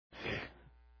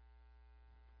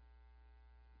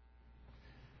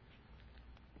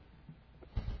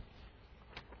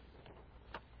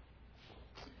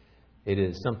It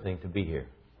is something to be here,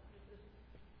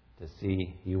 to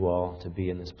see you all, to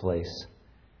be in this place.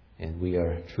 And we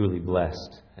are truly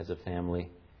blessed as a family.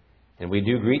 And we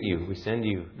do greet you. We send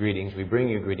you greetings. We bring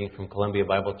you greetings from Columbia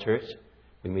Bible Church.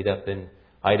 We meet up in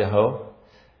Idaho.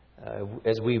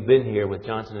 As we've been here with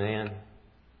Johnson and Ann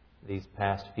these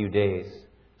past few days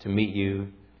to meet you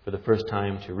for the first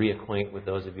time, to reacquaint with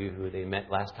those of you who they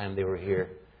met last time they were here.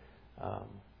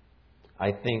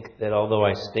 I think that although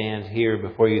I stand here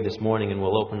before you this morning and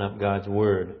will open up God's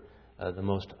Word, the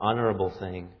most honorable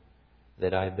thing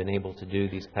that I've been able to do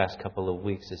these past couple of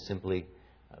weeks is simply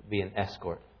be an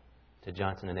escort to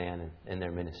Johnson and Ann and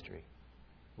their ministry.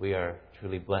 We are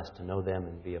truly blessed to know them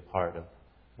and be a part of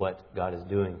what God is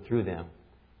doing through them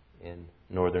in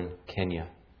northern Kenya.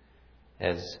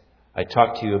 As I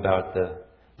talk to you about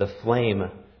the flame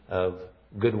of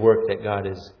good work that God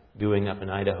is doing up in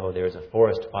Idaho, there is a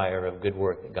forest fire of good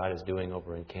work that God is doing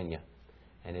over in Kenya.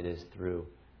 And it is through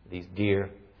these dear,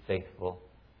 faithful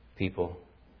people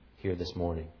here this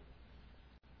morning.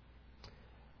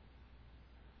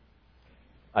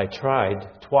 I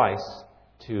tried twice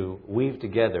to weave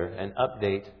together an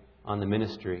update on the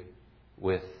ministry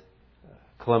with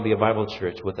Columbia Bible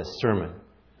Church with a sermon.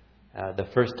 The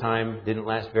first time didn't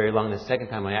last very long. The second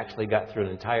time I actually got through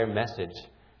an entire message,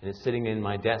 and it's sitting in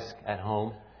my desk at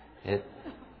home.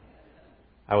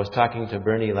 I was talking to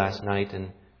Bernie last night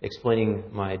and explaining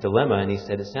my dilemma, and he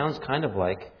said, it sounds kind of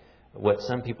like what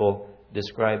some people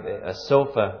describe a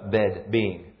sofa bed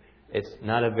being. It's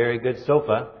not a very good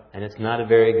sofa, and it's not a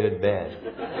very good bed.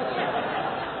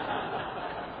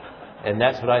 And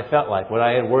that's what I felt like. What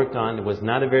I had worked on was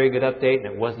not a very good update, and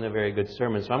it wasn't a very good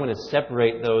sermon. So I'm going to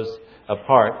separate those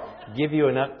apart, give you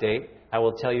an update. I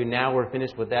will tell you now we're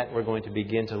finished with that. We're going to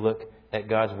begin to look at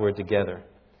God's Word together.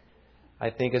 I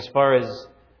think as far as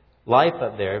life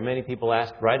up there, many people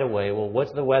ask right away, well,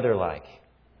 what's the weather like?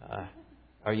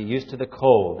 Are you used to the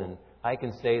cold? And I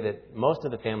can say that most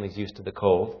of the family's used to the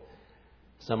cold.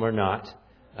 Some are not.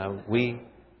 We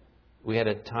had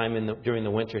a time during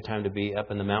the winter time to be up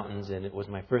in the mountains, and it was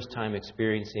my first time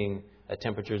experiencing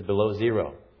temperatures below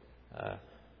zero.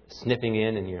 Sniffing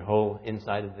in and your whole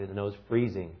inside of the nose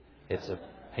freezing. It's a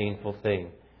painful thing.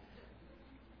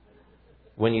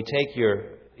 When you take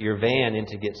your van in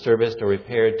to get serviced or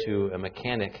repaired to a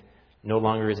mechanic, no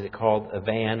longer is it called a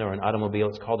van or an automobile,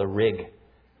 it's called a rig.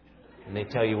 And they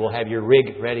tell you, we'll have your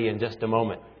rig ready in just a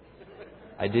moment.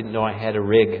 I didn't know I had a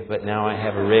rig, but now I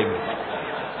have a rig.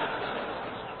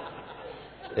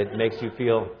 It makes you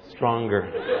feel stronger.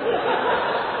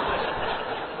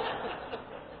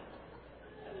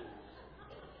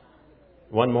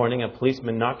 One morning, a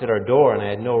policeman knocked at our door, and I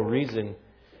had no reason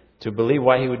to believe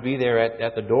why he would be there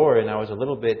at the door, and I was a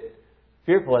little bit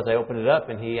fearful as I opened it up,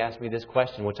 and he asked me this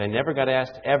question, which I never got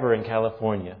asked ever in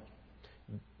California.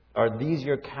 Are these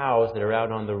your cows that are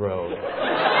out on the road?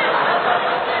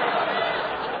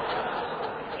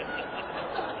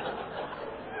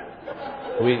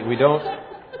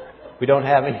 We don't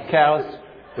have any cows.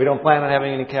 We don't plan on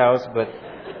having any cows, but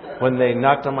when they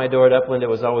knocked on my door at Upland, it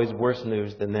was always worse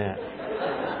news than that.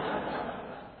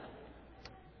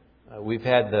 We've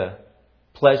had the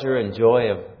pleasure and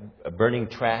joy of burning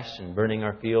trash and burning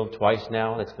our field twice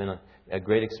now. It's been a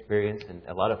great experience and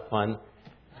a lot of fun.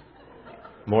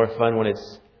 More fun when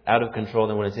it's out of control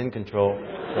than when it's in control.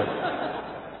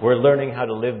 But we're learning how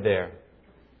to live there.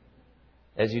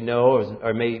 As you know,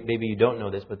 or maybe you don't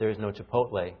know this, but there is no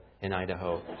Chipotle in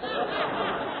Idaho.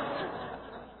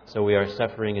 So we are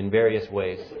suffering in various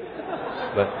ways.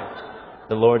 But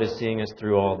the Lord is seeing us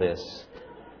through all this.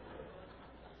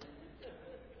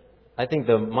 I think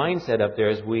the mindset up there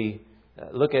as we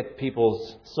look at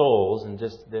people's souls and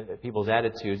just people's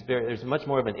attitudes, there's much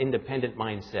more of an independent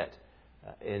mindset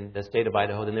in the state of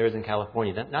Idaho than there is in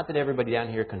California. Not that everybody down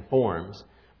here conforms,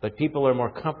 but people are more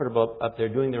comfortable up there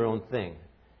doing their own thing.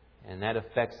 And that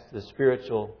affects the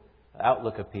spiritual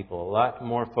outlook of people. A lot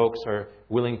more folks are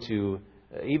willing to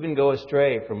even go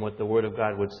astray from what the Word of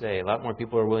God would say. A lot more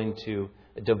people are willing to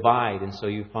divide. And so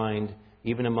you find,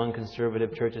 even among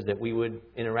conservative churches that we would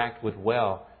interact with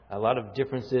well, a lot of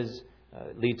differences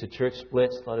lead to church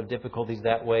splits, a lot of difficulties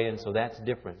that way. And so that's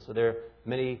different. So there are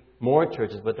many more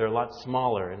churches, but they're a lot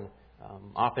smaller. And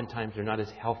oftentimes they're not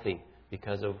as healthy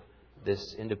because of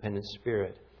this independent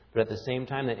spirit. But at the same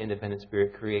time, that independent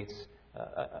spirit creates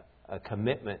a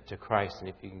commitment to Christ. And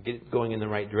if you can get it going in the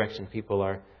right direction, people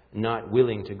are not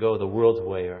willing to go the world's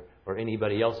way or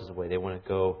anybody else's way. They want to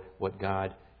go what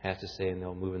God has to say, and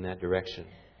they'll move in that direction.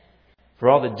 For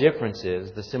all the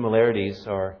differences, the similarities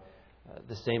are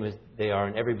the same as they are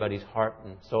in everybody's heart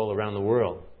and soul around the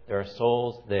world. There are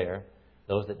souls there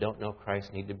Those that don't know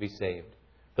Christ need to be saved.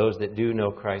 Those that do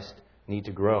know Christ need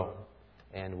to grow.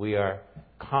 And we are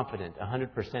confident,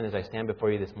 100% as I stand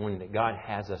before you this morning, that God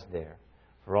has us there.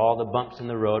 For all the bumps in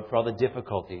the road, for all the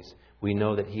difficulties, we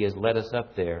know that He has led us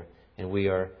up there. And we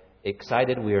are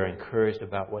excited, we are encouraged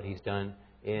about what He's done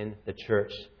in the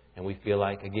church. And we feel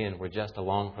like, again, we're just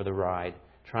along for the ride,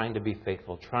 trying to be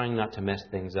faithful, trying not to mess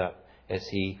things up as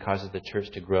He causes the church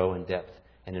to grow in depth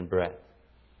and in breadth.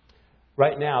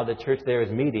 Right now, the church there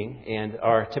is meeting, and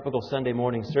our typical Sunday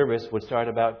morning service would start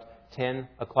about 10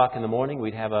 o'clock in the morning.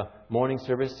 We'd have a morning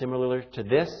service similar to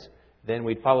this. Then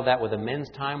we'd follow that with a men's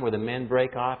time where the men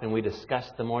break off and we discuss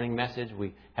the morning message.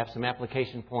 We have some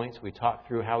application points. We talk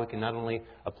through how we can not only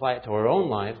apply it to our own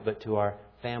lives, but to our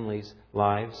families'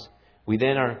 lives. We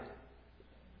then are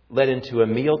led into a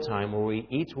meal time where we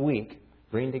each week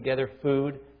bring together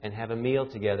food and have a meal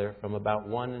together from about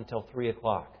 1 until 3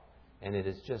 o'clock. And it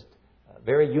is just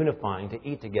very unifying to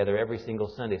eat together every single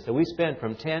Sunday. So we spend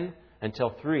from 10 until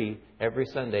 3 every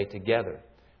Sunday together.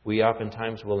 We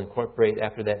oftentimes will incorporate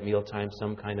after that mealtime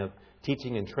some kind of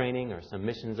teaching and training or some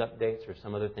missions updates or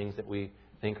some other things that we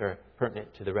think are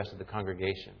pertinent to the rest of the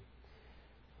congregation.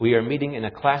 We are meeting in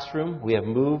a classroom. We have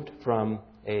moved from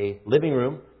a living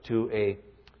room to a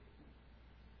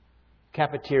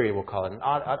cafeteria, we'll call it, an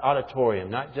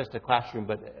auditorium, not just a classroom,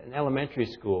 but an elementary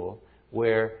school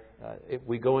where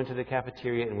we go into the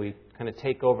cafeteria and we kind of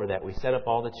take over that. We set up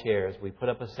all the chairs. We put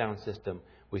up a sound system.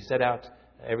 We set out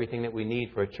everything that we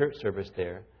need for a church service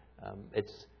there.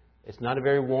 It's not a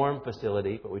very warm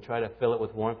facility, but we try to fill it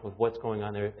with warmth with what's going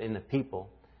on there in the people.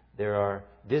 There are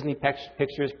Disney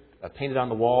pictures painted on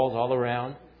the walls all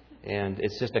around, and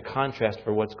it's just a contrast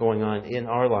for what's going on in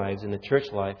our lives, in the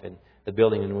church life, and the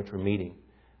building in which we're meeting.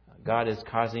 God is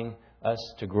causing us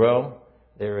to grow.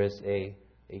 There is a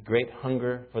great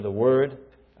hunger for the Word.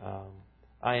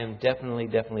 I am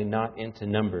definitely not into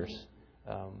numbers.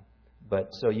 But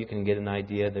so you can get an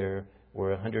idea, there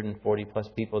were 140 plus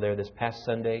people there this past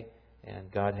Sunday,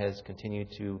 and God has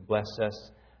continued to bless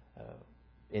us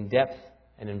in depth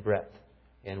and in breadth,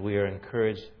 and we are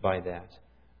encouraged by that.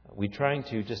 We're trying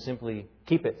to just simply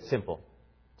keep it simple.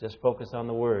 Just focus on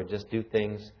the Word. Just do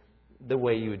things the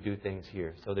way you would do things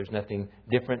here. So there's nothing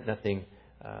different, nothing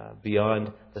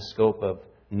beyond the scope of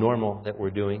normal that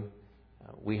we're doing.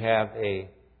 We have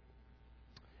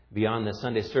beyond the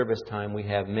Sunday service time, we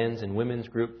have men's and women's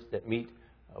groups that meet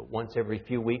once every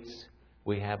few weeks.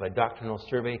 We have a doctrinal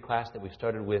survey class that we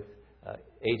started with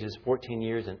ages 14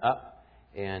 years and up.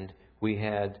 And we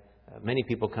had many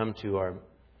people come to our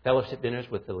fellowship dinners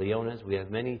with the Leonas. We have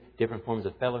many different forms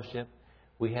of fellowship.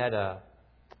 We had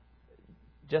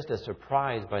just a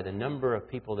surprise by the number of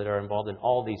people that are involved in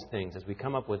all these things as we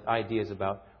come up with ideas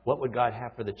about what would God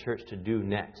have for the church to do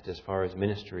next as far as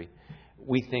ministry.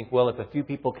 We think, well, if a few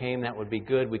people came, that would be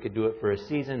good. We could do it for a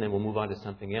season, then we'll move on to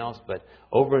something else. But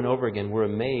over and over again, we're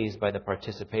amazed by the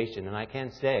participation. And I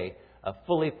can say,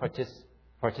 fully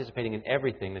participating in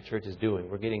everything the church is doing.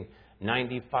 We're getting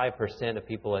 95% of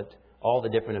people at all the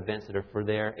different events that are for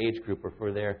their age group or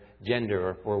for their gender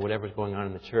or for whatever's going on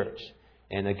in the church.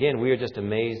 And again, we are just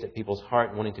amazed at people's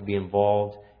heart wanting to be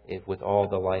involved with all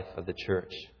the life of the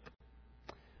church.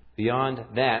 Beyond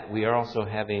that, we are also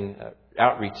having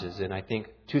outreaches, and I think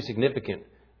two significant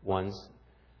ones.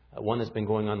 One that's been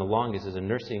going on the longest is a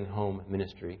nursing home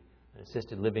ministry, an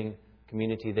assisted living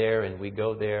community there, and we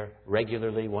go there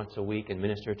regularly once a week and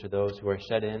minister to those who are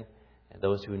shut in and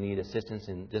those who need assistance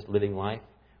in just living life.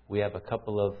 We have a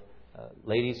couple of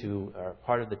ladies who are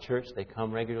part of the church. They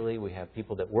come regularly. We have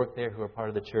people that work there who are part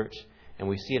of the church, and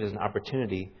we see it as an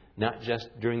opportunity, not just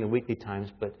during the weekly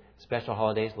times, but special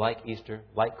holidays like Easter,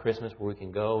 like Christmas, where we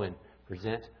can go and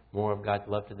present more of God's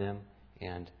love to them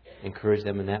and encourage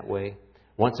them in that way.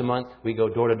 Once a month, we go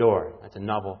door to door. That's a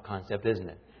novel concept, isn't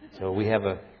it? So we have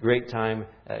a great time,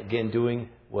 again, doing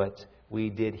what we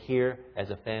did here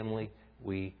as a family.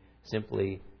 We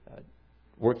simply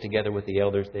worked together with the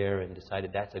elders there and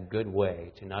decided that's a good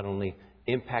way to not only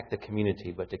impact the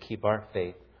community, but to keep our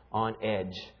faith on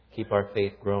edge, keep our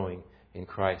faith growing in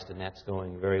Christ, and that's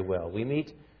going very well. We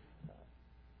meet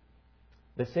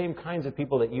the same kinds of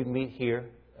people that you'd meet here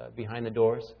behind the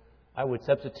doors. I would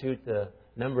substitute the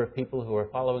number of people who are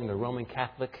following the Roman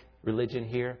Catholic religion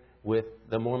here with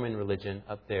the Mormon religion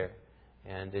up there.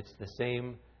 And it's the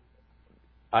same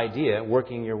idea,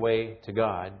 working your way to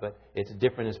God, but it's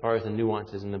different as far as the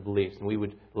nuances and the beliefs. And we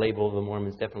would label the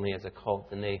Mormons definitely as a cult,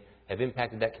 and they have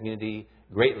impacted that community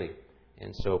greatly.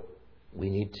 And so we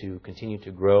need to continue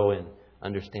to grow and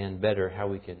understand better how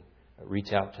we can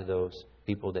reach out to those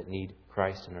people that need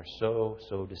Christ and are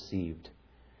so deceived.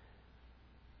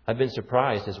 I've been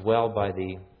surprised as well by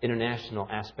the international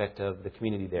aspect of the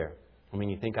community there. I mean,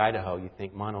 you think Idaho, you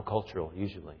think monocultural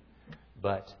usually.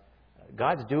 But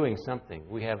God's doing something.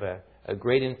 We have a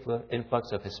great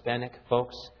influx of Hispanic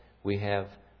folks. We have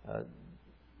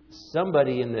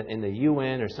somebody in the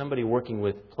UN or somebody working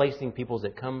with placing people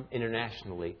that come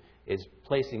internationally is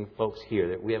placing folks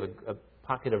here. We have a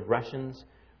pocket of Russians.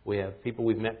 We have people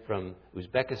we've met from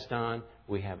Uzbekistan.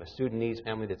 We have a Sudanese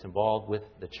family that's involved with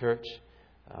the church.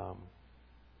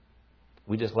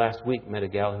 We just last week met a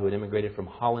gal who had immigrated from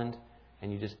Holland,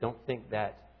 and you just don't think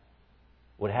that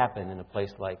would happen in a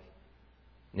place like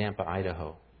Nampa,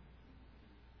 Idaho.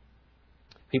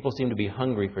 People seem to be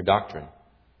hungry for doctrine,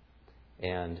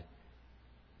 and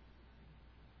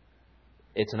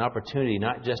it's an opportunity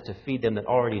not just to feed them that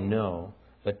already know,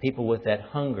 but people with that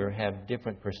hunger have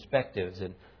different perspectives.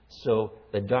 And so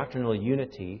the doctrinal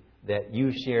unity that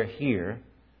you share here,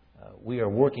 we are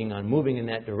working on moving in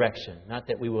that direction. Not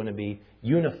that we want to be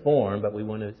uniform, but we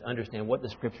want to understand what the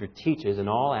Scripture teaches in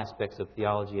all aspects of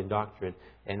theology and doctrine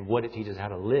and what it teaches how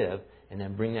to live, and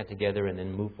then bring that together and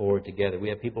then move forward together. We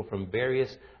have people from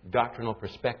various doctrinal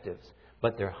perspectives,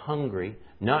 but they're hungry,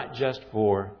 not just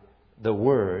for the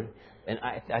Word. And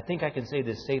I think I can say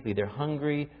this safely. They're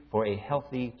hungry for a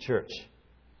healthy church.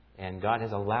 And God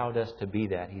has allowed us to be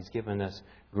that. He's given us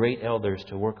great elders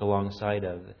to work alongside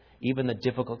of. Even the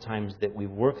difficult times that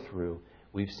we've worked through,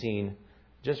 we've seen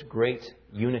just great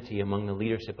unity among the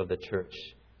leadership of the church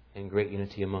and great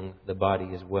unity among the body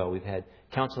as well. We've had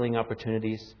counseling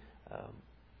opportunities,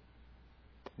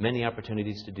 many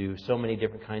opportunities to do so many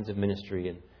different kinds of ministry,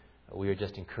 and we are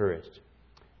just encouraged.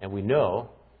 And we know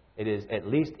it is at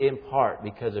least in part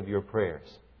because of your prayers.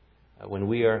 When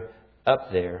we are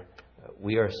up there,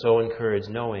 we are so encouraged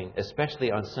knowing,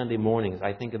 especially on Sunday mornings,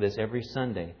 I think of this every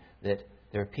Sunday, that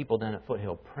there are people down at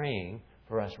Foothill praying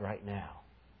for us right now.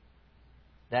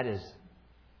 That is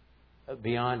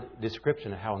beyond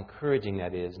description of how encouraging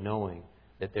that is, knowing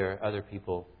that there are other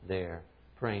people there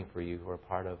praying for you who are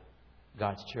part of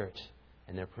God's church.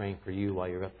 And they're praying for you while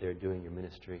you're up there doing your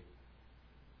ministry.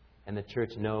 And the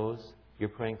church knows you're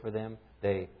praying for them.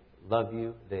 They love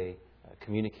you. They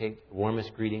communicate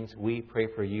warmest greetings. We pray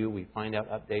for you. We find out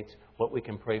updates, what we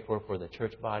can pray for the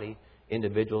church body,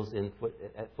 individuals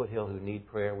at Foothill who need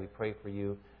prayer. We pray for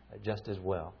you just as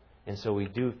well. And so we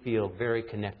do feel very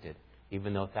connected,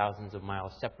 even though thousands of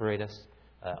miles separate us.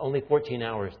 Only 14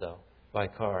 hours, though, by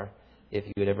car, if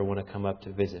you would ever want to come up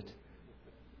to visit.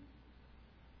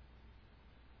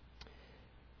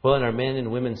 Well, in our men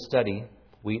and women study,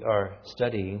 we are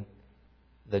studying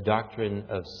the doctrine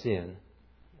of sin,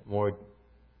 more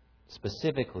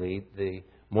specifically the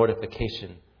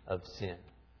mortification of sin.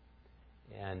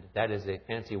 And that is a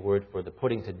fancy word for the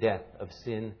putting to death of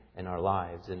sin in our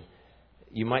lives. And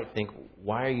you might think,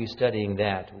 why are you studying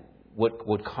that? What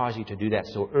would cause you to do that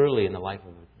so early in the life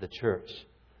of the church?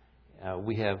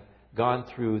 We have gone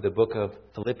through the book of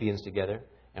Philippians together,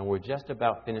 and we're just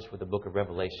about finished with the book of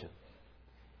Revelation.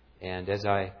 And as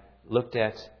I looked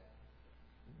at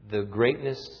the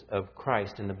greatness of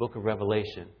Christ in the book of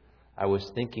Revelation, I was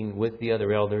thinking with the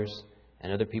other elders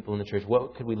and other people in the church,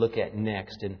 what could we look at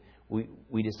next? And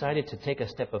we decided to take a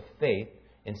step of faith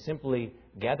and simply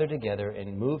gather together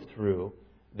and move through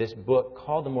this book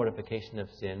called The Mortification of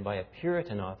Sin by a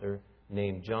Puritan author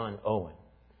named John Owen.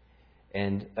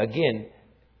 And again,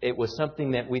 it was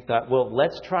something that we thought, well,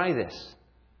 let's try this.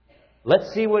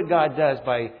 Let's see what God does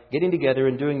by getting together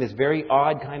and doing this very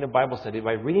odd kind of Bible study,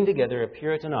 by reading together a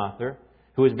Puritan author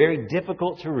who is very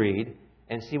difficult to read,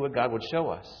 and see what God would show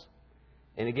us.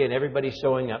 And again, everybody's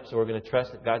showing up, so we're going to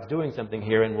trust that God's doing something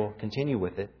here, and we'll continue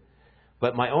with it.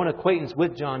 But my own acquaintance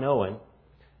with John Owen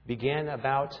began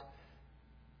about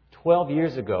 12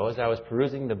 years ago as I was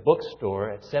perusing the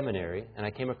bookstore at seminary, and I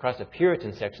came across a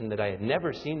Puritan section that I had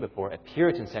never seen before, a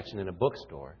Puritan section in a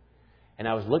bookstore. And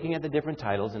I was looking at the different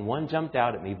titles, and one jumped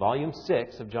out at me, Volume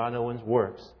 6 of John Owen's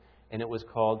works, and it was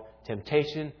called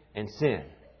Temptation and Sin.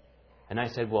 And I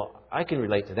said, well, I can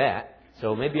relate to that,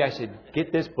 so maybe I should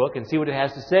get this book and see what it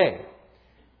has to say.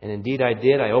 And indeed I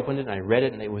did. I opened it and I read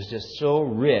it, and it was just so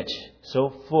rich,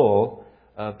 so full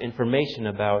of information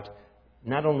about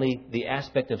not only the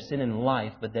aspect of sin in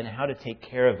life, but then how to take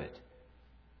care of it.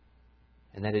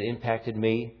 And that it impacted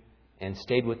me and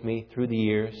stayed with me through the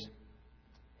years.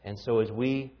 And so as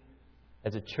we,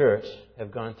 as a church,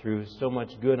 have gone through so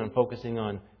much good on focusing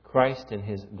on Christ and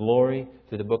His glory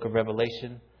through the book of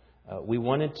Revelation, we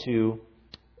wanted to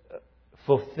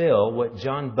fulfill what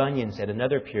John Bunyan said,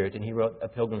 another Puritan. He wrote A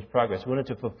Pilgrim's Progress. We wanted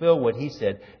to fulfill what he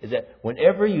said, is that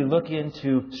whenever you look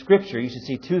into Scripture, you should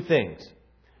see two things.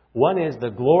 One is the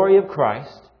glory of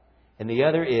Christ, and the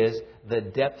other is the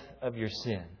depth of your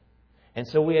sin. And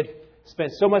so we had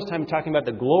spent so much time talking about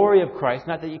the glory of Christ,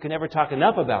 not that you can ever talk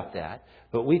enough about that,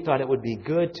 but we thought it would be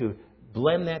good to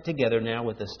blend that together now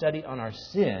with a study on our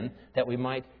sin, that we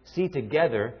might see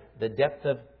together the depth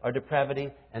of our depravity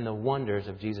and the wonders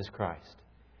of Jesus Christ.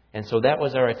 And so that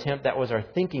was our attempt, that was our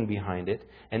thinking behind it,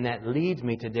 and that leads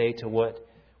me today to what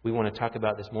we want to talk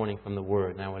about this morning from the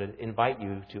Word. And I want to invite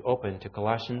you to open to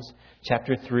Colossians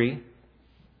chapter 3.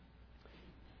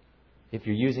 If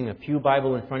you're using a pew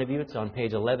Bible in front of you, it's on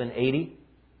page 1180.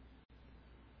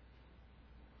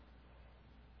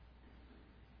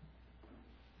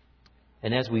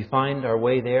 And as we find our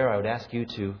way there, I would ask you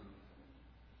to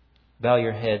bow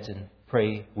your heads and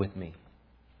pray with me.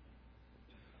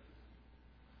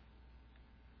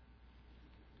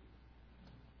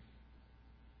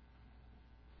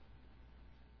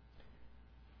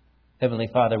 Heavenly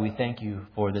Father, we thank you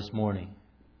for this morning.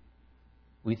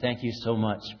 We thank you so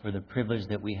much for the privilege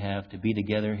that we have to be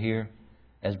together here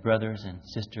as brothers and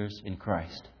sisters in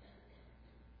Christ.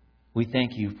 We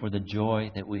thank you for the joy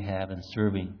that we have in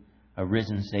serving a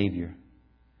risen Savior.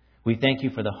 We thank you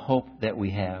for the hope that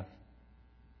we have,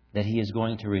 that He is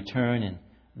going to return and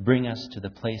bring us to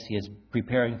the place He is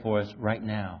preparing for us right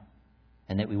now,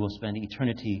 and that we will spend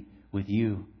eternity with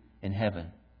you in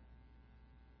heaven.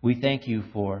 We thank you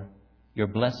for your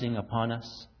blessing upon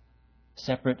us,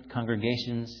 separate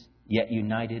congregations, yet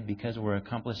united because we're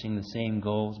accomplishing the same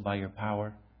goals by your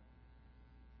power.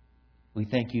 We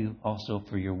thank you also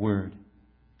for your word.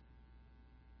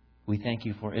 We thank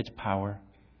you for its power,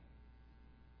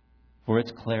 for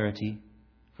its clarity,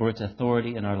 for its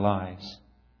authority in our lives.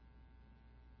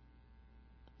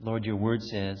 Lord, your word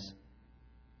says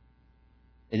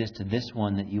it is to this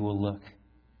one that you will look,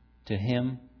 to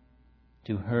him,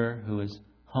 to her who is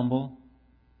humble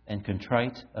and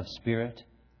contrite of spirit,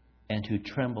 and who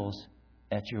trembles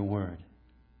at your word.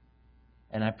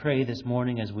 And I pray this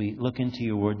morning as we look into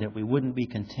your word that we wouldn't be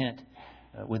content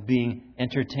with being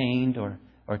entertained or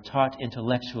taught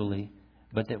intellectually,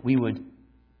 but that we would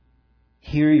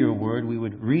hear your word, we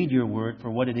would read your word for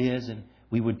what it is, and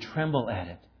we would tremble at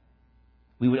it.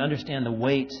 We would understand the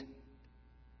weight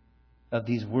of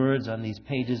these words on these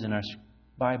pages in our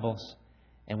Bibles,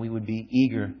 and we would be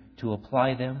eager to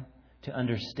apply them, to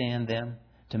understand them,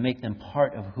 to make them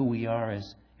part of who we are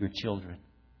as your children.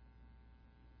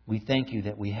 We thank you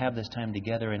that we have this time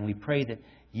together, and we pray that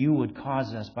you would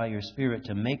cause us by your Spirit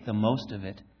to make the most of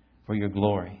it for your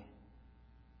glory.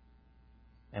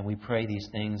 And we pray these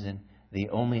things in the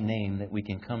only name that we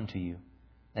can come to you.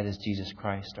 That is Jesus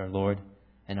Christ, our Lord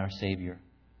and our Savior.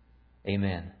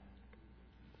 Amen.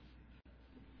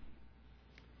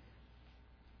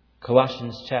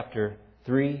 Colossians chapter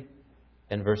 3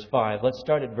 and verse 5. Let's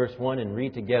start at verse 1 and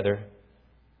read together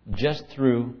just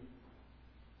through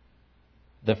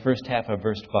the first half of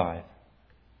verse 5.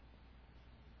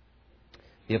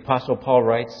 The Apostle Paul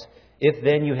writes, "If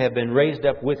then you have been raised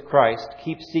up with Christ,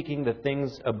 keep seeking the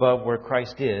things above where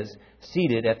Christ is,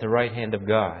 seated at the right hand of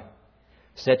God.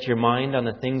 Set your mind on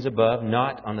the things above,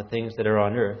 not on the things that are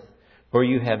on earth. For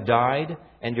you have died,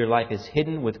 and your life is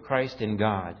hidden with Christ in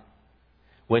God.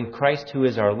 When Christ, who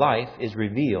is our life, is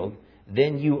revealed,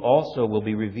 then you also will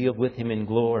be revealed with Him in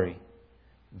glory.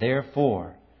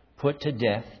 Therefore, put to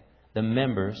death the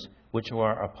members which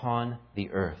are upon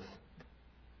the earth."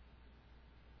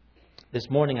 This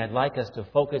morning I'd like us to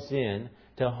focus in,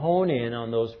 to hone in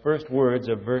on those first words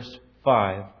of verse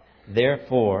 5.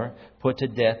 Therefore, put to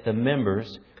death the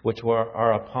members which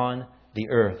are upon the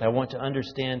earth. I want to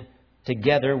understand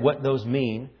together what those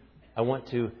mean. I want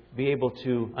to be able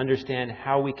to understand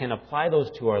how we can apply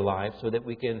those to our lives so that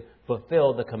we can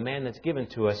fulfill the command that's given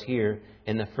to us here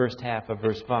in the first half of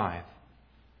verse 5.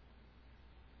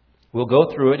 We'll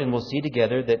go through it and we'll see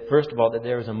together that, first of all, that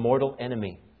there is a mortal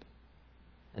enemy.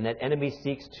 And that enemy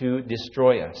seeks to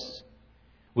destroy us.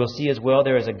 We'll see as well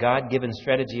there is a God-given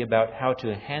strategy about how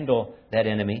to handle that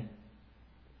enemy.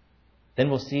 Then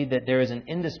we'll see that there is an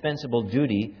indispensable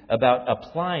duty about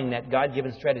applying that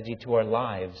God-given strategy to our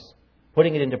lives,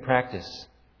 putting it into practice.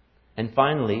 And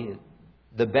finally,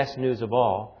 the best news of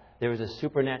all, there is a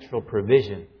supernatural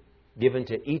provision given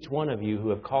to each one of you who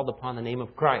have called upon the name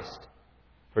of Christ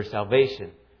for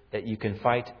salvation, that you can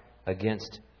fight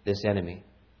against this enemy.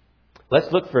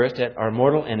 Let's look first at our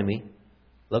mortal enemy.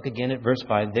 Look again at verse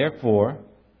 5. Therefore,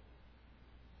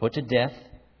 put to death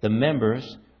the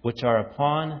members which are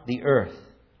upon the earth.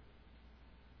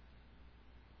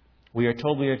 We are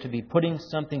told we are to be putting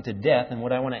something to death, and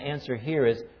what I want to answer here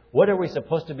is, what are we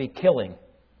supposed to be killing?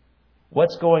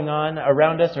 What's going on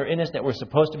around us or in us that we're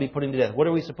supposed to be putting to death? What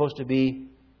are we supposed to be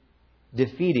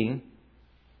defeating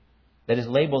that is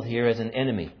labeled here as an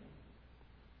enemy.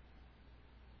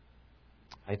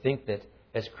 I think that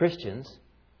as Christians,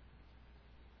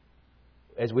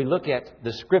 as we look at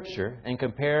the Scripture and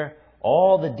compare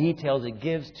all the details it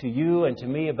gives to you and to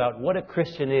me about what a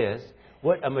Christian is,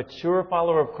 what a mature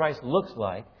follower of Christ looks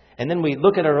like, and then we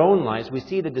look at our own lives, we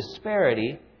see the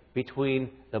disparity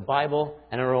between the Bible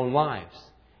and our own lives.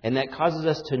 And that causes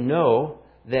us to know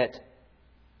that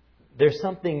there's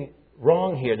something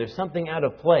wrong here. There's something out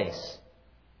of place.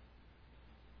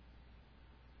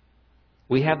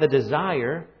 We have the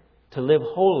desire to live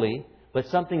holy, but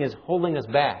something is holding us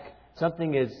back.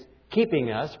 Something is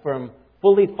keeping us from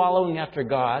fully following after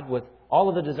God with all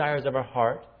of the desires of our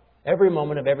heart, every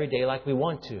moment of every day like we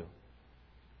want to.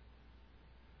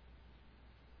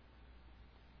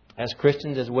 As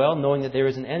Christians as well, knowing that there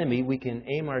is an enemy, we can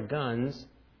aim our guns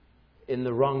in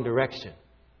the wrong direction.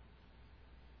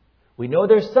 We know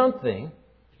there's something,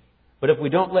 but if we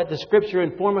don't let the Scripture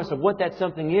inform us of what that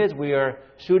something is, we are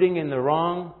shooting in the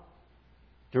wrong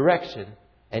direction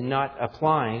and not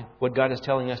applying what God is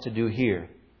telling us to do here.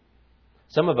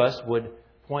 Some of us would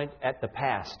point at the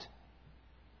past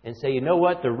and say, you know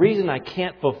what? The reason I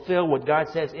can't fulfill what God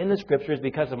says in the Scripture is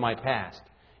because of my past.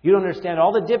 You don't understand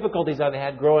all the difficulties I've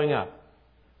had growing up.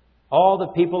 All the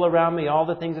people around me, all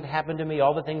the things that happened to me,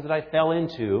 all the things that I fell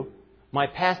into. My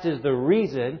past is the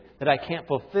reason that I can't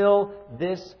fulfill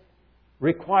this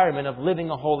requirement of living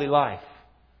a holy life.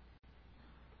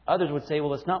 Others would say,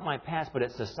 well, it's not my past, but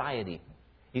it's society.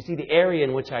 You see, the area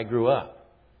in which I grew up.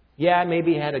 Yeah, I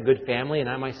maybe had a good family and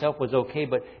I myself was okay,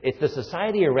 but it's the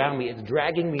society around me. It's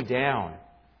dragging me down.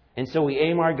 And so we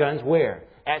aim our guns where?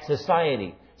 At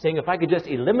society. Saying if I could just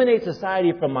eliminate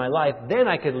society from my life, then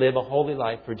I could live a holy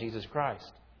life for Jesus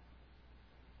Christ.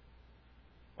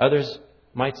 Others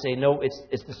might say, no,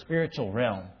 it's the spiritual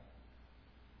realm.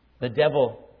 The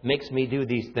devil makes me do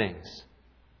these things.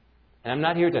 And I'm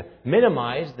not here to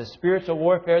minimize the spiritual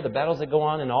warfare, the battles that go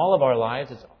on in all of our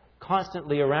lives. It's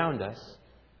constantly around us.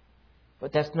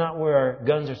 But that's not where our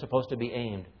guns are supposed to be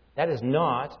aimed. That is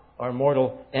not our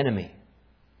mortal enemy.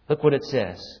 Look what it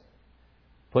says.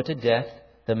 Put to death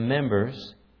the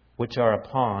members which are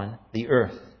upon the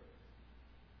earth.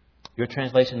 Your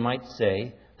translation might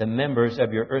say, the members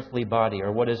of your earthly body,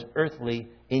 or what is earthly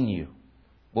in you.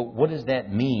 Well, what does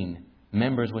that mean,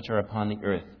 members which are upon the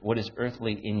earth? What is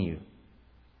earthly in you?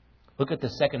 Look at the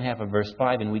second half of verse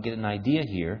 5, and we get an idea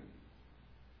here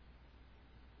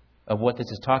of what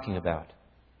this is talking about.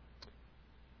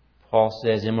 Paul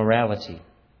says immorality,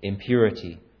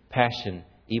 impurity, passion,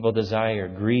 evil desire,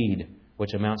 greed,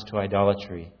 which amounts to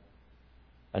idolatry.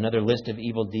 Another list of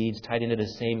evil deeds tied into the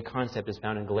same concept is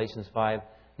found in Galatians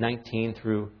 5:19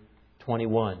 through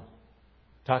 21,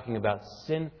 talking about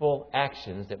sinful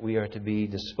actions that we are to be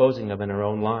disposing of in our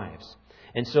own lives.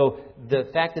 And so the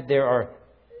fact that there are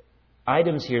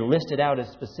items here listed out as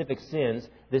specific sins,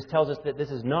 this tells us that this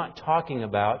is not talking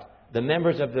about the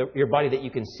members of your body that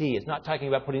you can see. It's not talking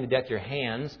about putting to death your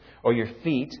hands or your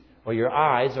feet or your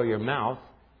eyes or your mouth.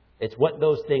 It's what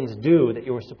those things do that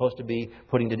you were supposed to be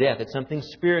putting to death. It's something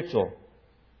spiritual.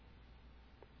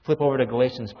 Flip over to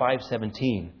Galatians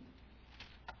 5:17.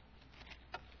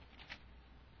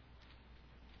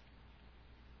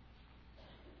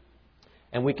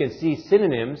 And we can see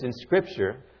synonyms in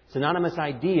Scripture, synonymous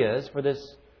ideas for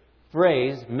this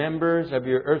phrase, members of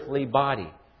your earthly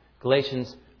body.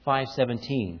 Galatians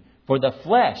 5:17. For the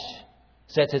flesh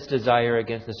sets its desire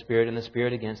against the Spirit, and the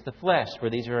Spirit against the flesh, for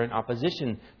these are in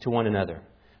opposition to one another.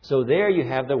 So there you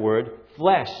have the word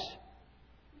flesh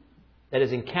that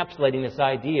is encapsulating this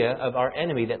idea of our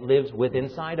enemy that lives within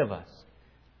inside of us.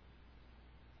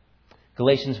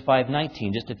 Galatians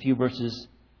 5:19, just a few verses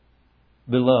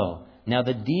below. Now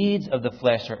the deeds of the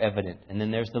flesh are evident, and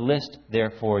then there's the list there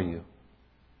for you.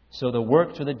 So the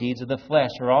works or the deeds of the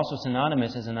flesh are also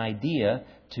synonymous as an idea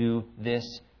to this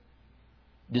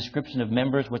description of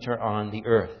members which are on the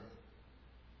earth.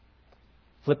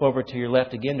 Flip over to your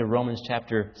left again to Romans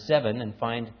chapter 7 and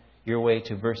find your way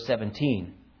to verse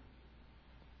 17.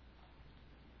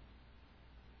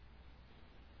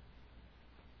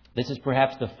 This is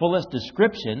perhaps the fullest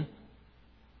description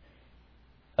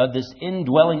of this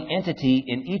indwelling entity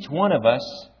in each one of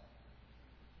us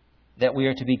that we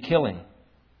are to be killing.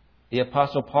 The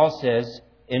Apostle Paul says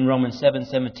in Romans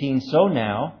 7:17, so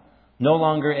now, no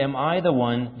longer am I the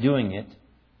one doing it,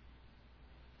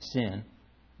 sin,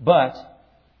 but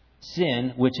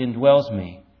sin which indwells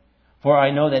me. For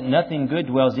I know that nothing good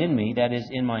dwells in me, that is,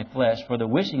 in my flesh. For the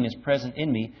wishing is present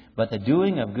in me, but the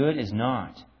doing of good is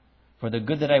not. For the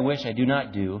good that I wish I do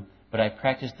not do, but I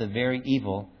practice the very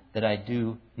evil that I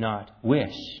do not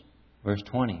wish. Verse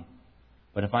 20.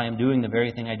 But if I am doing the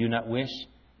very thing I do not wish,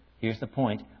 here's the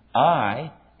point,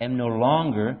 I am no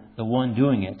longer the one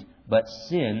doing it, but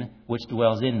sin which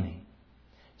dwells in me.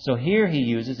 So here he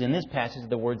uses in this passage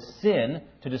the word sin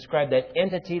to describe that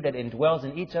entity that indwells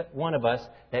in each one of us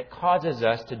that causes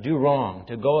us to do wrong,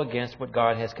 to go against what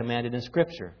God has commanded in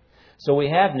Scripture. So we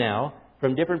have now,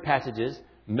 from different passages,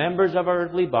 members of our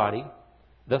earthly body,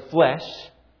 the flesh,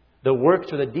 the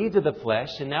works or the deeds of the flesh,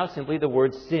 and now simply the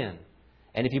word sin.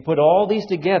 And if you put all these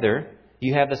together,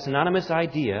 you have the synonymous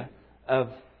idea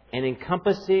of an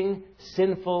encompassing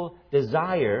sinful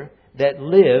desire that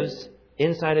lives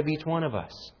inside of each one of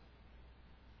us.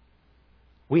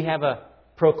 We have a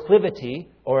proclivity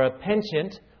or a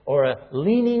penchant or a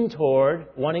leaning toward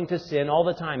wanting to sin all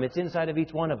the time. It's inside of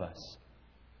each one of us.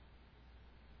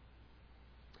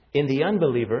 In the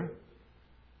unbeliever,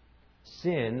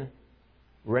 sin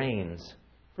reigns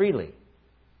freely.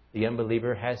 The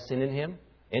unbeliever has sin in him,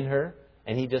 in her,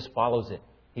 and he just follows it.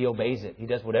 He obeys it. He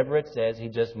does whatever it says. He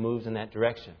just moves in that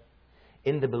direction.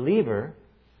 In the believer,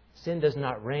 sin does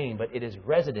not reign, but it is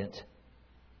resident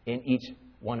in each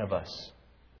one of us.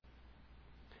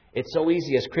 It's so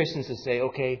easy as Christians to say,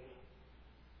 okay,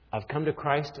 I've come to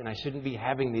Christ and I shouldn't be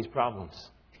having these problems.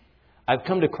 I've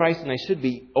come to Christ and I should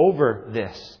be over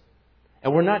this.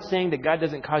 And we're not saying that God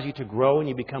doesn't cause you to grow and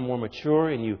you become more mature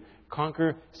and you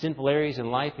conquer sinful areas in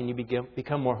life and you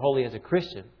become more holy as a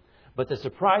Christian. But the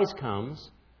surprise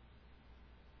comes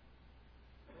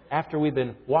after we've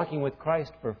been walking with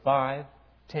Christ for 5,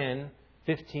 10,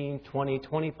 15, 20,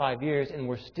 25 years and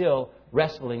we're still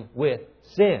wrestling with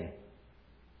sin.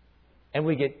 And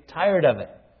we get tired of it.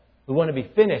 We want to be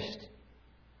finished.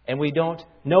 And we don't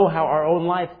know how our own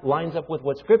life lines up with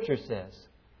what Scripture says.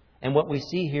 And what we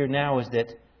see here now is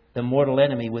that the mortal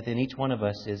enemy within each one of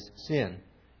us is sin.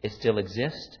 It still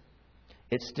exists.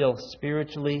 It still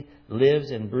spiritually lives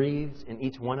and breathes in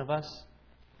each one of us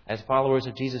as followers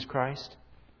of Jesus Christ.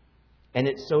 And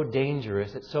it's so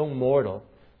dangerous, it's so mortal,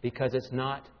 because it's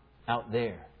not out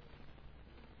there.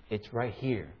 It's right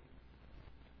here.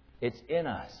 It's in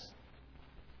us.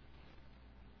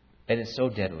 And it's so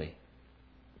deadly.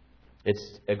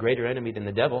 It's a greater enemy than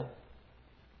the devil.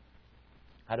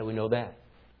 How do we know that?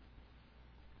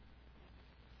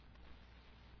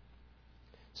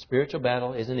 Spiritual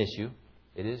battle is an issue.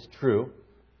 It is true.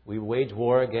 We wage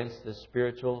war against the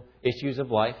spiritual issues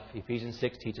of life. Ephesians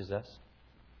 6 teaches us.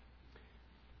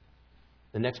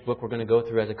 The next book we're going to go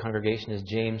through as a congregation is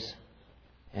James.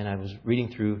 And I was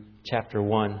reading through chapter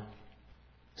 1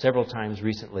 several times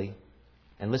recently.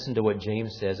 And listen to what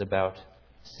James says about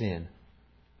sin.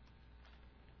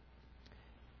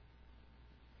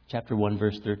 Chapter 1,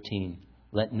 verse 13.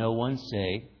 Let no one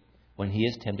say, when he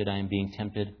is tempted, I am being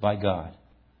tempted by God.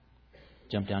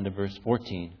 Jump down to verse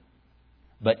 14.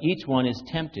 But each one is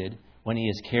tempted when he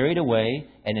is carried away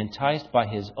and enticed by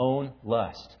his own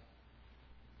lust.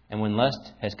 And when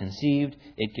lust has conceived,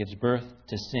 it gives birth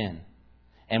to sin.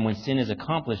 And when sin is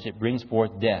accomplished, it brings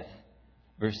forth death.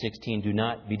 Verse 16, do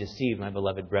not be deceived, my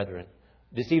beloved brethren.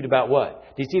 Deceived about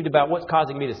what? Deceived about what's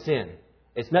causing me to sin.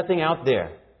 It's nothing out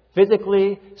there.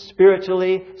 Physically,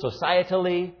 spiritually,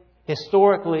 societally,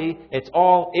 historically, it's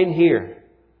all in here.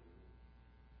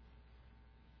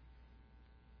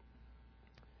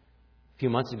 A few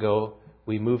months ago,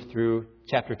 we moved through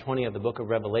chapter 20 of the book of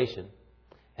Revelation.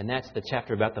 And that's the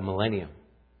chapter about the millennium.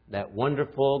 That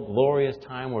wonderful, glorious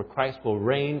time where Christ will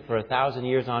reign for 1,000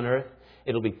 years on earth.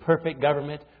 It'll be perfect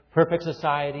government, perfect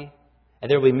society. And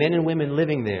there will be men and women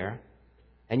living there.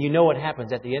 And you know what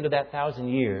happens at the end of that 1,000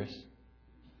 years.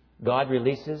 God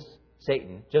releases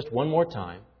Satan just one more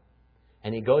time.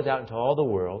 And he goes out into all the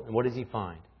world. And what does he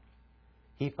find?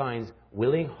 He finds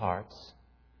willing hearts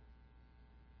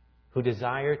who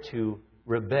desire to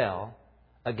rebel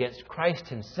against Christ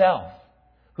himself,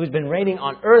 who's been reigning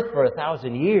on earth for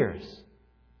 1,000 years.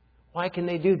 Why can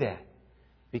they do that?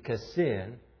 Because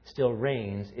sin still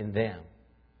reigns in them.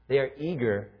 They are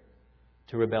eager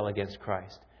to rebel against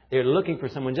Christ. They're looking for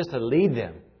someone just to lead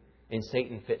them. And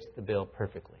Satan fits the bill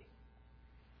perfectly.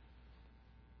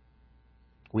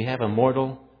 We have a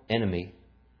mortal enemy,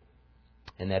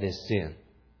 and that is sin.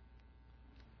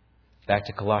 Back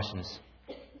to Colossians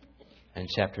and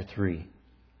chapter 3.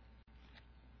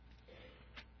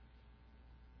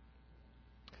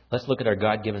 Let's look at our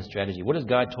God-given strategy. What has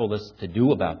God told us to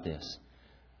do about this?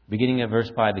 Beginning of verse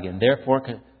 5 again. Therefore,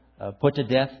 put to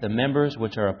death the members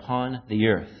which are upon the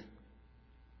earth.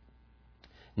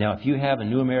 Now, if you have a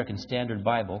New American Standard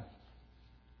Bible,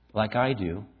 like I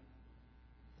do,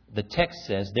 the text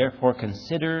says, therefore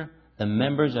consider the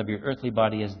members of your earthly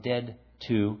body as dead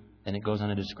to, and it goes on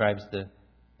and describes the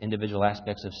individual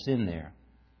aspects of sin there.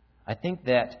 I think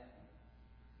that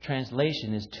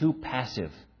translation is too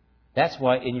passive. That's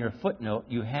why in your footnote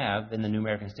you have, in the New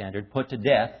American Standard, put to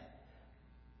death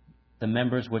the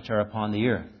members which are upon the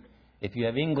earth. If you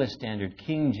have English Standard,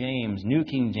 King James, New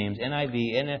King James,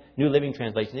 NIV, and a New Living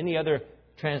Translation, any other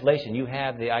translation, you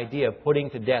have the idea of putting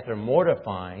to death or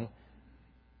mortifying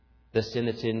the sin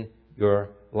that's in your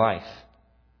life.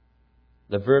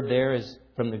 The verb there is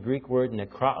from the Greek word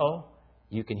nekrao.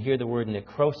 You can hear the word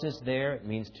necrosis there. It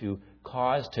means to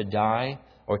cause to die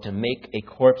or to make a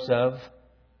corpse of,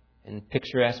 in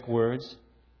picturesque words.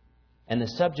 And the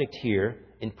subject here,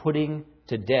 in putting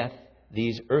to death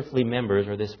these earthly members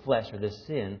or this flesh or this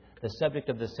sin, the subject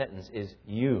of the sentence is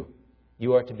you.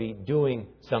 You are to be doing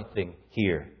something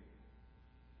here.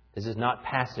 This is not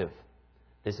passive.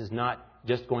 This is not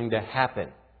just going to happen.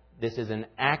 This is an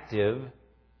active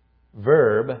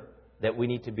verb that we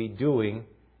need to be doing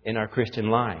in our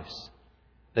Christian lives.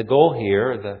 The goal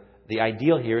here, the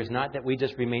ideal here is not that we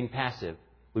just remain passive.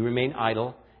 We remain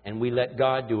idle and we let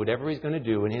God do whatever He's going to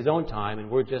do in His own time and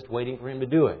we're just waiting for Him to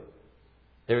do it.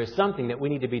 There is something that we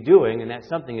need to be doing, and that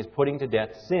something is putting to death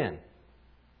sin.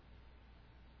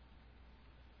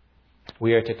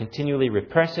 We are to continually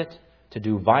repress it, to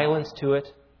do violence to it,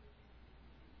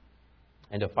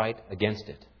 and to fight against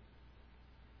it.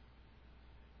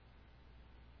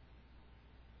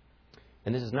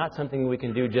 And this is not something we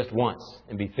can do just once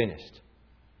and be finished.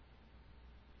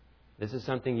 This is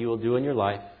something you will do in your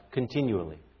life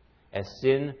continually. As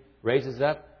sin raises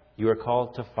up, you are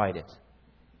called to fight it.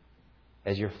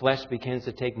 As your flesh begins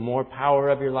to take more power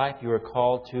of your life, you are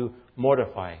called to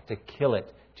mortify, to kill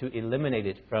it, to eliminate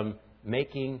it from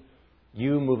making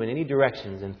you move in any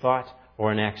directions in thought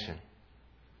or in action.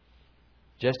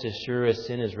 Just as sure as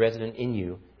sin is resident in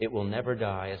you, it will never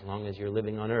die as long as you're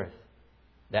living on earth.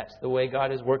 That's the way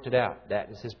God has worked it out.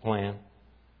 That is His plan.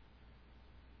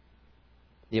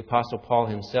 The Apostle Paul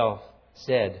himself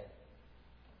said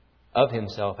of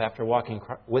himself after walking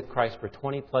with Christ for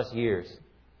 20 plus years,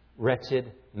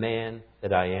 "Wretched man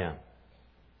that I am."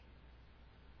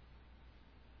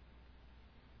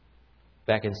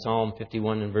 Back in Psalm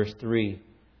 51 and verse 3,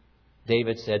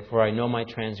 David said, "For I know my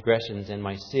transgressions and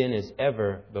my sin is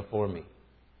ever before me."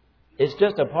 It's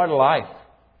just a part of life.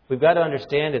 We've got to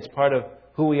understand it's part of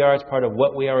who we are. It's part of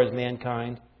what we are as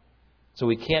mankind. So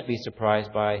we can't be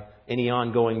surprised by any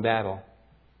ongoing battle.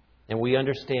 And we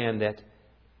understand that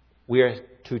we are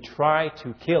to try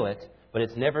to kill it, but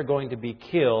it's never going to be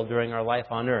killed during our life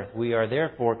on earth. We are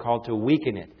therefore called to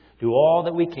weaken it. Do all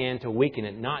that we can to weaken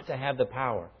it, not to have the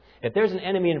power. If there's an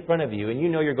enemy in front of you and you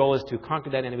know your goal is to conquer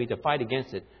that enemy, to fight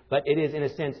against it, but it is in a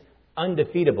sense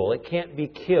undefeatable, it can't be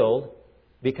killed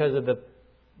because of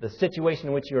the situation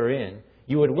in which you're in,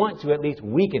 you would want to at least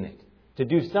weaken it, to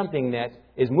do something that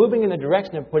is moving in the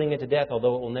direction of putting it to death,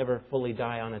 although it will never fully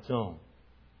die on its own.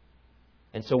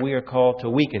 And so we are called to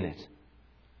weaken it.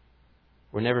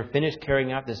 We're never finished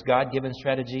carrying out this God-given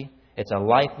strategy. It's a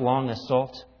lifelong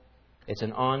assault. It's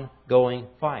an ongoing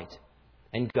fight.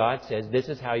 And God says this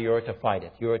is how you are to fight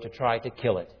it. You are to try to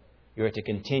kill it. You are to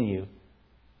continue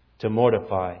to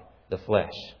mortify the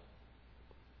flesh.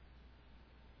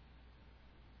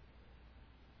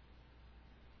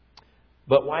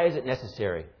 But why is it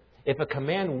necessary? If a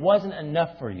command wasn't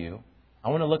enough for you, I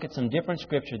want to look at some different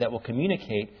scripture that will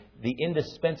communicate the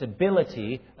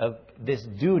indispensability of this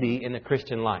duty in the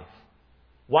Christian life.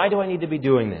 Why do I need to be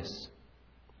doing this?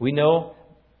 We know,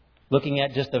 looking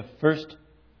at just the first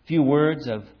few words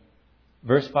of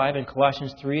verse 5 in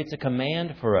Colossians 3, it's a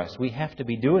command for us. We have to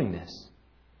be doing this.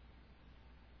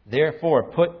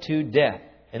 Therefore, put to death,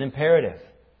 an imperative.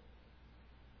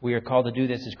 We are called to do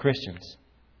this as Christians.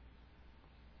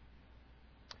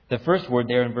 The first word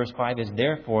there in verse 5 is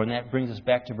therefore, and that brings us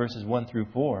back to verses 1 through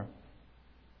 4.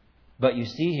 But you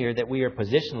see here that we are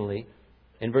positionally,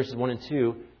 in verses 1 and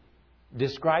 2,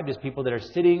 described as people that are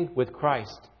sitting with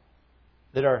Christ,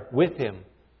 that are with Him,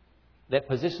 that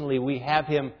positionally we have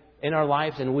Him in our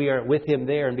lives and we are with Him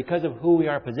there. And because of who we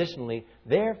are positionally,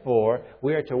 therefore,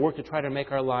 we are to work to try to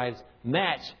make our lives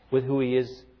match with who He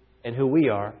is and who we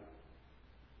are.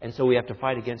 And so we have to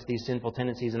fight against these sinful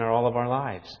tendencies in all of our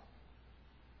lives.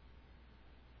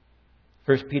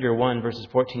 1 Peter 1 verses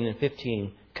 14 and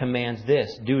 15 commands this: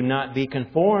 do not be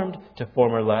conformed to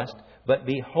former lust, but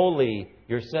be holy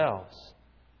yourselves.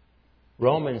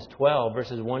 Romans 12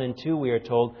 verses 1 and 2 we are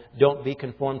told, don't be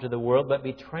conformed to the world, but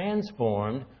be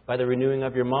transformed by the renewing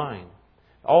of your mind.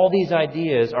 All these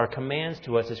ideas are commands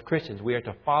to us as Christians. We are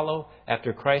to follow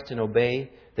after Christ and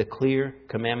obey the clear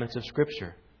commandments of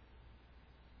Scripture.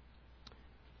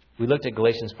 We looked at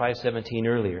Galatians 5:17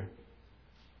 earlier.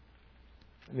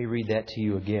 Let me read that to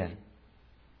you again.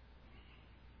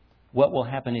 what will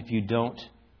happen if you don't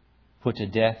put to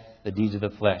death the deeds of the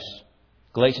flesh.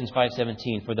 Galatians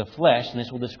 5:17, for the flesh, and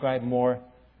this will describe more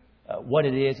what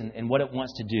it is and what it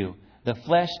wants to do. The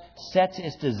flesh sets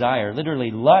its desire,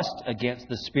 literally lust against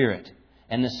the Spirit,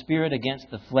 and the Spirit against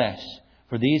the flesh.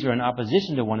 For these are in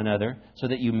opposition to one another, so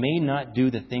that you may not do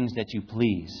the things that you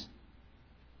please.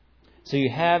 So you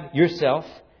have yourself.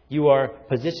 You are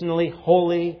positionally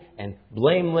holy and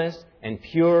blameless and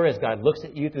pure as God looks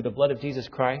at you through the blood of Jesus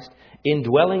Christ.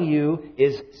 Indwelling you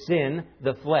is sin,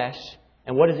 the flesh.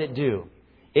 And what does it do?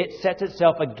 It sets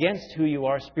itself against who you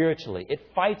are spiritually. It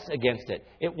fights against it.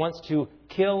 It wants to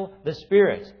kill the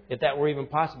Spirit. If that were even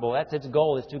possible, that's its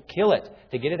goal, is to kill it,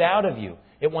 to get it out of you.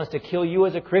 It wants to kill you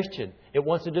as a Christian. It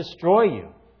wants to destroy you.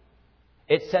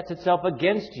 It sets itself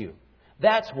against you.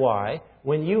 That's why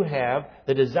when you have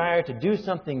the desire to do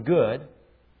something good,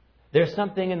 there's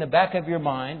something in the back of your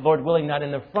mind, Lord willing, not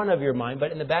in the front of your mind,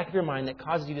 but in the back of your mind that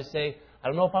causes you to say, I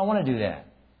don't know if I want to do that.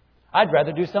 I'd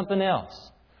rather do something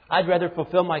else. I'd rather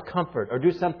fulfill my comfort or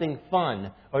do something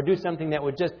fun or do something that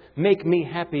would just make me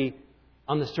happy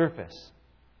on the surface.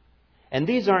 And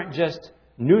these aren't just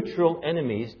neutral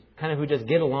enemies, kind of who just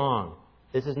get along.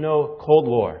 This is no Cold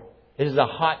War. This is a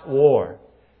hot war.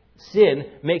 Sin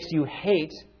makes you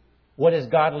hate what is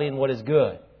godly and what is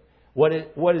good. What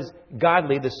is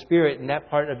godly, the Spirit and that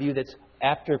part of you that's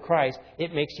after Christ,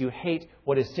 it makes you hate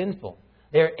what is sinful.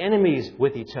 They're enemies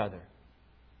with each other.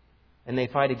 And they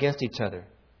fight against each other.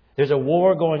 There's a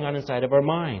war going on inside of our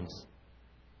minds.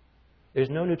 There's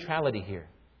no neutrality here.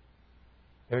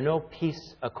 There are no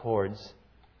peace accords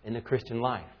in the Christian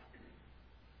life.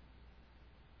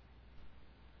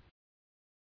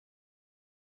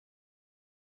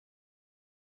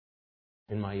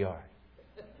 In my yard.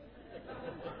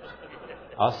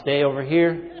 I'll stay over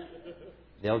here.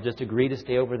 They'll just agree to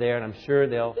stay over there, and I'm sure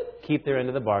they'll keep their end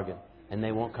of the bargain, and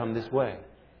they won't come this way.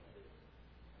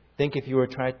 Think if you were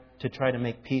try to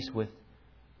make peace with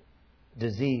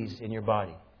disease in your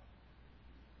body.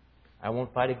 I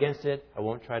won't fight against it. I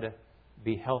won't try to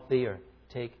be healthy or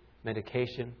take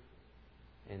medication.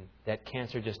 And that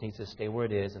cancer just needs to stay where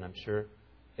it is, and I'm sure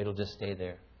it'll just stay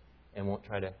there and won't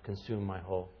try to consume my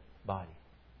whole body.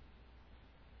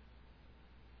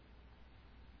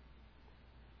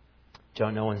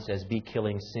 John Owen says, be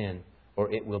killing sin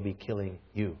or it will be killing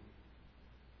you.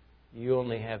 You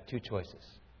only have two choices.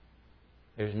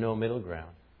 There's no middle ground.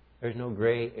 There's no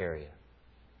gray area.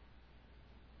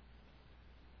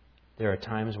 There are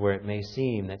times where it may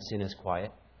seem that sin is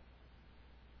quiet.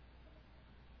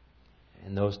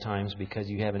 And those times, because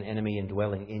you have an enemy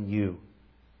indwelling in you,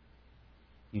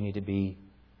 you need to be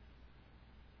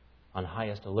on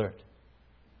highest alert.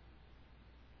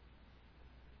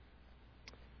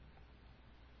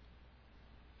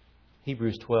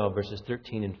 Hebrews 12, verses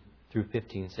 13 through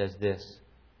 15 says this,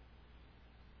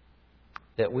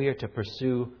 that we are to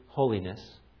pursue holiness.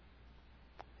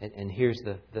 And here's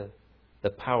the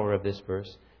power of this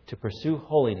verse. To pursue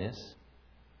holiness,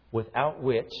 without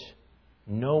which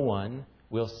no one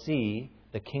will see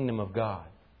the kingdom of God.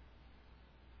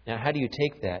 Now, how do you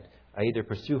take that? I either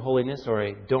pursue holiness or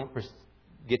I don't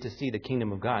get to see the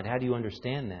kingdom of God. How do you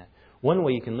understand that? One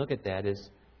way you can look at that is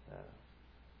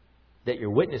that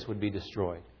your witness would be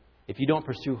destroyed. If you don't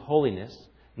pursue holiness,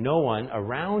 no one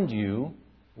around you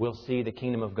will see the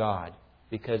kingdom of God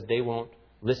because they won't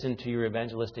listen to your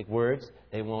evangelistic words.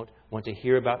 They won't want to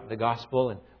hear about the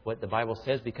gospel and what the Bible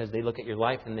says because they look at your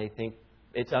life and they think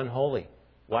it's unholy.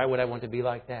 Why would I want to be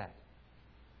like that?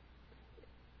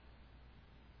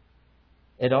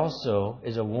 It also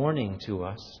is a warning to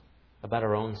us about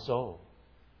our own soul.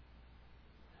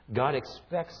 God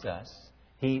expects us,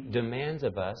 He demands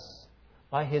of us,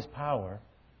 by His power,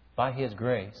 by His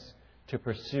grace, to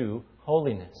pursue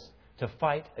holiness, to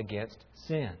fight against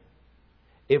sin.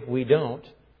 If we don't,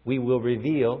 we will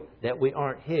reveal that we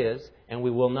aren't His, and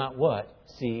we will not what?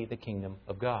 See the kingdom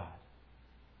of God.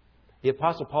 The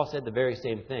Apostle Paul said the very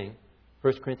same thing.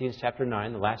 1 Corinthians chapter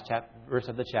 9, the last verse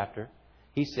of the chapter.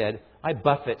 He said, I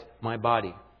buffet my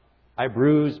body. I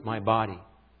bruise my body.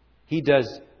 He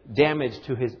does damage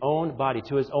to his own body,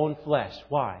 to his own flesh.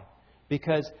 Why?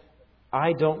 Because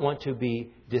I don't want to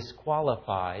be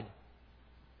disqualified,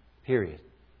 period.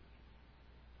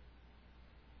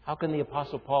 How can the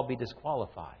Apostle Paul be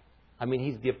disqualified? I mean,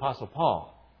 he's the Apostle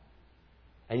Paul.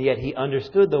 And yet he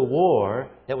understood the war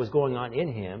that was going on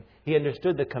in him. He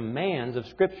understood the commands of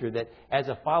Scripture that as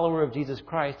a follower of Jesus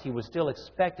Christ, he was still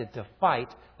expected to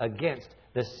fight against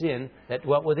the sin that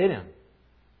dwelt within him.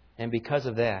 And because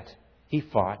of that, he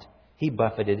fought, he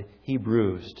buffeted, he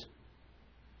bruised.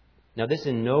 Now, this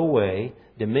in no way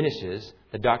diminishes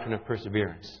the doctrine of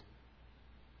perseverance.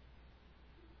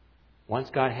 Once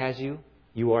God has you,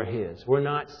 you are His. We're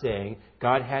not saying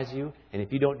God has you, and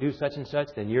if you don't do such and such,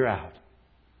 then you're out.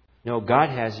 No, God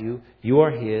has you. You are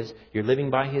His. You're living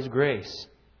by His grace.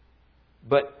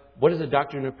 But what does the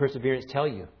doctrine of perseverance tell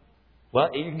you?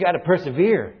 Well, you've got to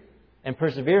persevere. And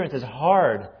perseverance is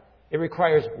hard. It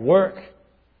requires work.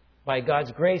 By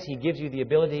God's grace, He gives you the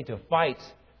ability to fight,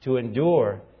 to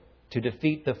endure, to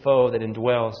defeat the foe that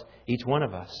indwells each one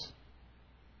of us.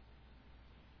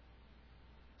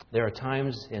 There are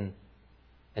times in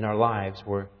our lives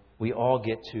where we all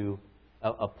get to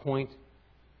a point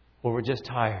where we're just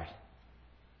tired.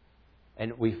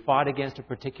 And we fought against a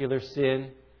particular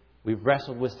sin. We've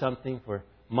wrestled with something for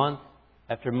month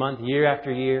after month, year after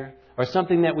year. Or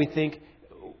something that we think,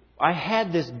 I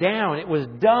had this down, it was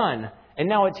done, and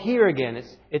now it's here again.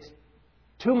 It's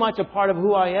too much a part of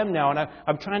who I am now, and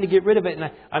I'm trying to get rid of it, and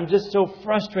I'm just so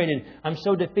frustrated. I'm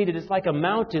so defeated. It's like a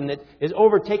mountain that is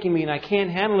overtaking me, and I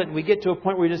can't handle it. And we get to a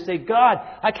point where we just say, God,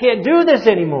 I can't do this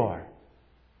anymore.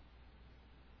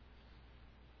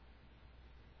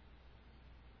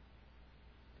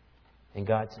 And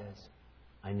God says,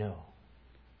 I know.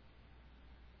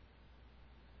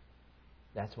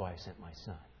 That's why I sent my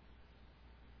Son.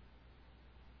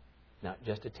 Not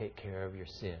just to take care of your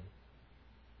sin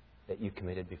that you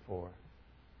committed before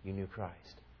you knew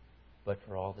Christ, but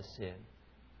for all the sin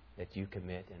that you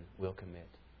commit and will commit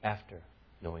after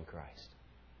knowing Christ.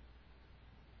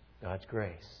 God's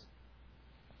grace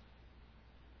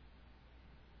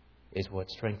is what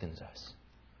strengthens us.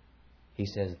 He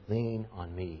says, lean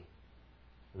on me.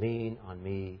 Lean on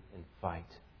me and fight.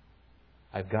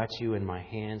 I've got you in my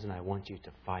hands and I want you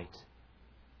to fight.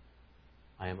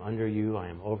 I am under you, I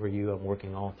am over you, I'm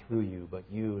working all through you, but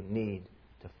you need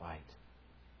to fight.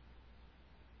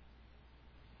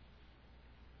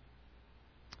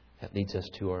 That leads us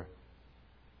to our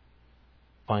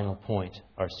final point,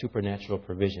 our supernatural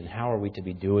provision. How are we to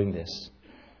be doing this?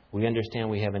 We understand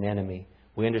we have an enemy.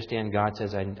 We understand God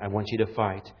says, I want you to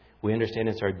fight. We understand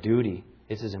it's our duty.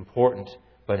 This is important.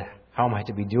 But how am I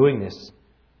to be doing this?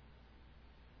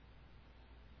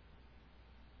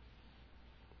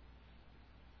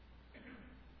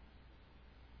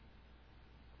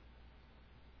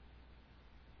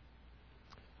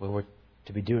 Well, we're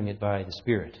to be doing it by the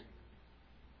Spirit.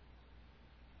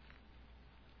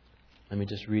 Let me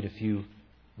just read a few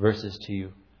verses to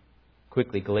you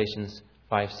quickly. Galatians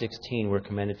 5:16, we're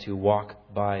commanded to walk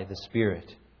by the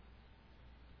Spirit.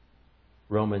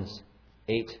 Romans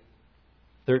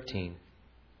 8:13,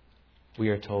 we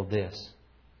are told this.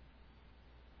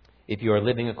 If you are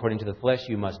living according to the flesh,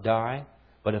 you must die.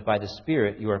 But if by the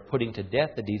Spirit you are putting to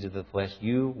death the deeds of the flesh,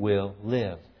 you will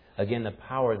live. Again, the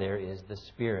power there is the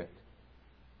Spirit.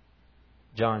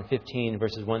 John 15,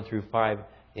 verses 1 through 5,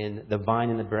 in the vine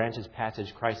and the branches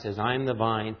passage, Christ says, I am the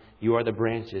vine, you are the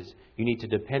branches. You need to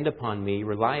depend upon me,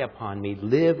 rely upon me,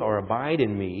 live or abide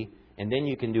in me, and then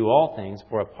you can do all things,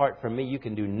 for apart from me you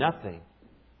can do nothing.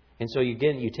 And so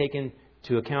again, you take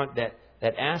into account that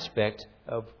aspect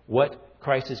of what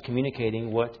Christ is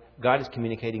communicating, what God is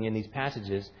communicating in these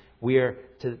passages. We are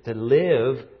to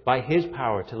live by His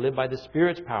power, to live by the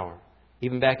Spirit's power.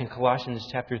 Even back in Colossians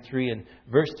chapter 3 and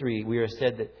verse 3, we are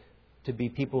said that to be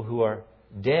people who are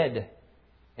dead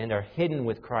and are hidden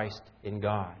with Christ in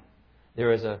God.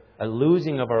 There is a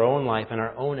losing of our own life and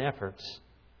our own efforts,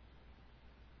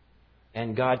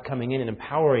 and God coming in and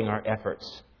empowering our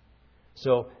efforts.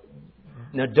 So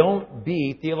now don't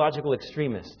be theological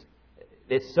extremists.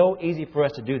 It's so easy for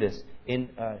us to do this. In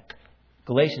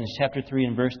Galatians chapter 3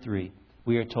 and verse 3,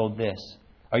 we are told this.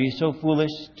 Are you so foolish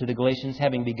to the Galatians,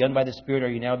 having begun by the Spirit, are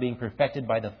you now being perfected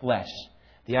by the flesh?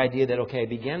 The idea that, okay, I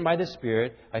began by the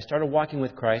Spirit, I started walking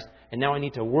with Christ, and now I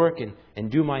need to work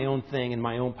and do my own thing in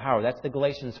my own power. That's the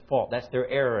Galatians' fault. That's their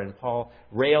error, and Paul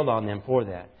railed on them for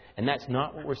that. And that's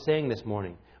not what we're saying this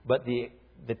morning. But the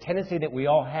tendency that we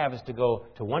all have is to go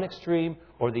to one extreme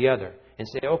or the other and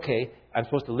say, okay, I'm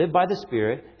supposed to live by the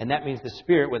Spirit, and that means the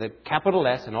Spirit with a capital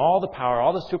S and all the power,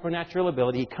 all the supernatural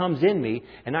ability, He comes in me,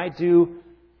 and I do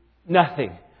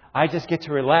nothing. I just get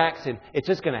to relax, and it's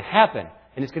just going to happen.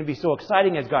 And it's going to be so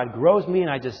exciting as God grows me, and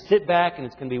I just sit back, and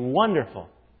it's going to be wonderful.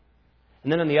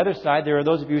 And then on the other side, there are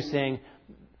those of you saying,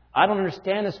 I don't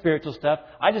understand the spiritual stuff.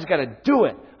 I just got to do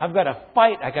it. I've got to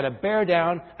fight. I've got to bear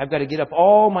down. I've got to get up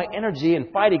all my energy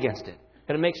and fight against it. I've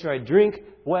got to make sure I drink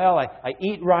well, I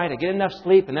eat right, I get enough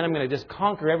sleep, and then I'm going to just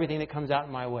conquer everything that comes out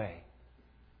in my way.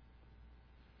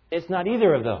 It's not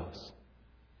either of those.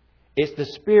 It's the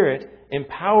Spirit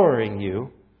empowering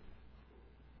you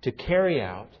to carry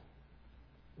out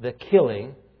the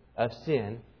killing of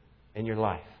sin in your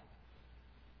life.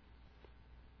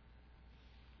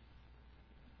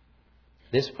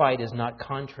 This fight is not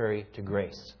contrary to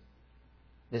grace.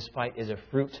 This fight is a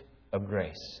fruit of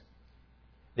grace.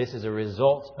 This is a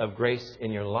result of grace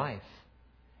in your life.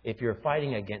 If you're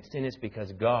fighting against sin, it's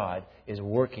because God is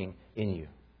working in you.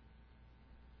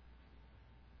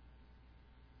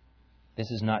 This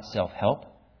is not self-help.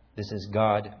 This is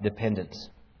God dependence.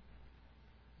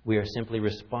 We are simply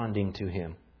responding to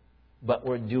Him, but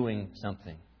we're doing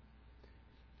something.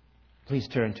 Please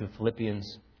turn to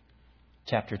Philippians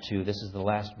chapter 2. This is the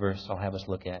last verse I'll have us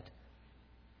look at.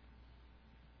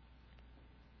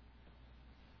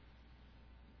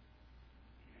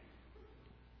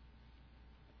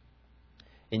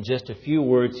 In just a few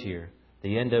words here,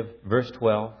 the end of verse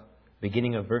 12,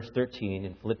 beginning of verse 13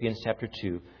 in Philippians chapter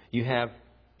 2, you have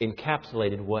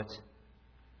encapsulated what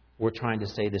we're trying to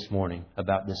say this morning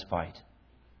about this fight.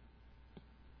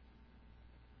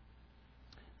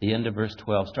 The end of verse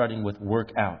 12, starting with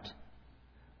work out.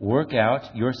 Work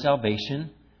out your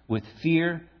salvation with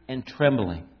fear and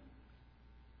trembling.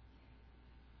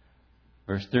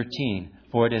 Verse 13,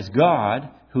 for it is God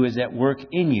who is at work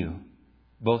in you,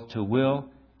 both to will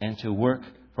and to work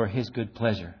for His good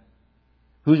pleasure.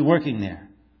 Who's working there?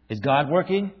 Is God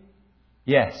working?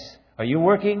 Yes. Are you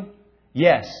working?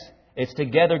 Yes. It's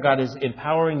together God is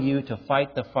empowering you to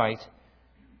fight the fight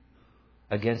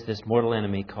against this mortal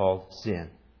enemy called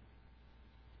sin.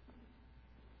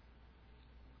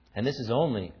 And this is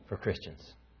only for Christians.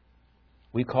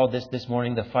 We called this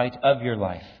morning the fight of your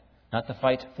life, not the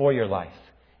fight for your life.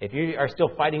 If you are still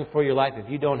fighting for your life, if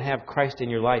you don't have Christ in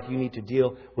your life, you need to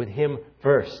deal with Him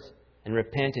first and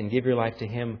repent and give your life to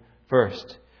Him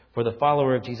first. For the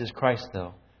follower of Jesus Christ,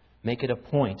 though, make it a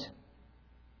point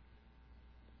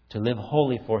to live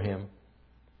wholly for Him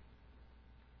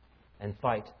and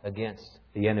fight against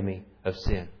the enemy of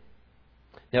sin.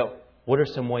 Now, what are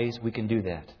some ways we can do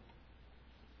that?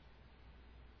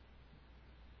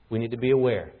 We need to be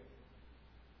aware.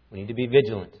 We need to be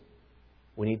vigilant.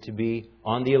 We need to be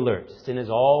on the alert. Sin is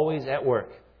always at work.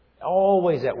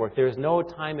 Always at work. There is no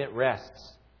time it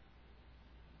rests.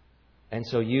 And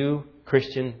so you,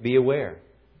 Christian, be aware.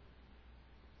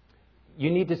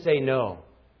 You need to say no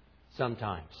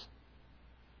sometimes.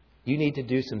 You need to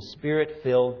do some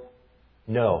Spirit-filled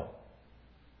no.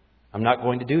 I'm not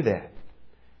going to do that.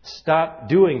 Stop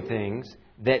doing things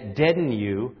that deaden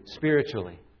you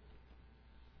spiritually.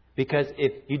 Because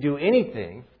if you do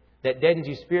anything that deadens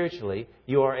you spiritually,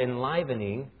 you are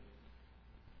enlivening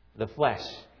the flesh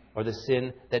or the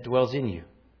sin that dwells in you.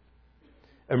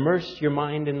 Immerse your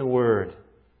mind in the Word.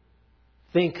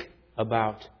 Think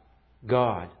about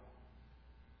God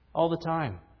all the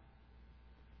time.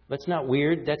 That's not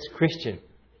weird. That's Christian.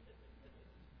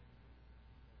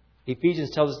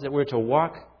 Ephesians tells us that we're to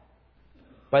walk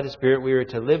by the Spirit. We are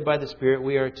to live by the Spirit.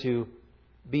 We are to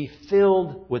be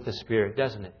filled with the Spirit,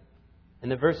 doesn't it? And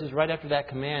the verses right after that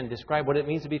command describe what it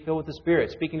means to be filled with the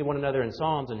Spirit, speaking to one another in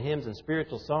psalms and hymns and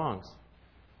spiritual songs.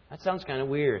 That sounds kind of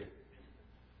weird.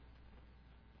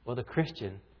 Well, the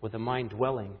Christian with a mind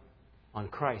dwelling on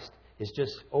Christ is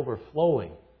just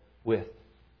overflowing with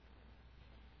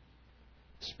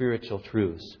spiritual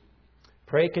truths.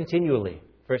 Pray continually.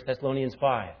 1 Thessalonians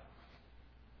 5.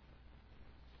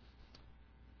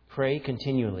 Pray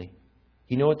continually.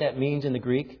 You know what that means in the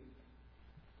Greek?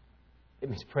 It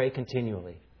means pray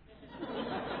continually.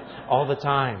 All the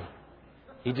time.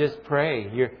 You just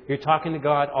pray. You're talking to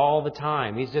God all the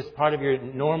time. He's just part of your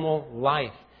normal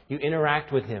life. You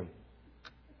interact with Him.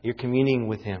 You're communing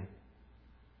with Him.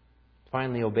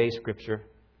 Finally, obey Scripture.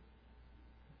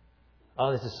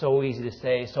 Oh, this is so easy to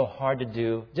say, so hard to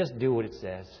do. Just do what it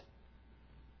says.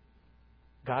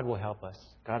 God will help us.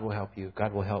 God will help you.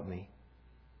 God will help me.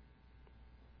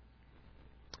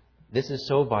 This is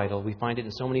so vital. We find it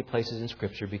in so many places in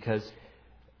Scripture because,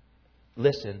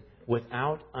 listen,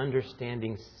 without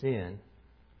understanding sin,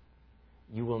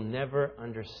 you will never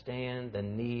understand the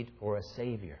need for a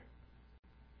Savior.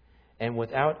 And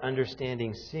without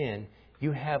understanding sin,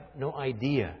 you have no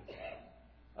idea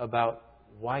about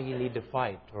why you need to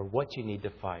fight or what you need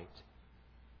to fight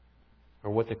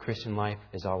or what the Christian life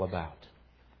is all about.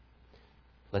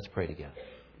 Let's pray together.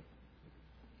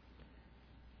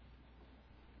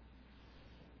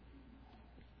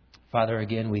 Father,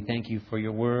 again, we thank You for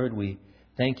Your Word. We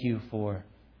thank You for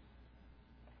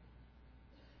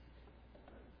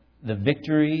the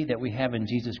victory that we have in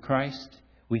Jesus Christ.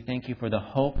 We thank You for the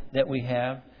hope that we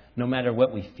have, no matter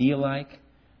what we feel like,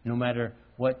 no matter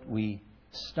what we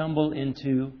stumble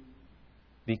into,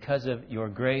 because of Your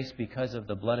grace, because of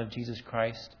the blood of Jesus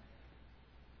Christ.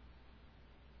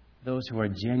 Those who are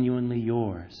genuinely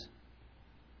Yours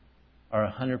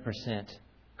are 100%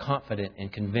 confident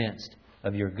and convinced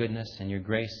of your goodness and your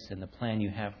grace and the plan you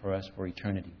have for us for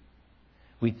eternity.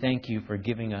 We thank you for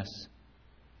giving us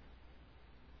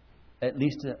at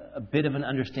least a bit of an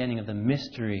understanding of the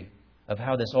mystery of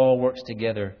how this all works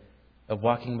together, of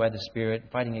walking by the Spirit,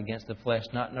 fighting against the flesh,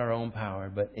 not in our own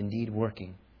power, but indeed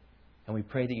working. And we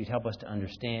pray that you'd help us to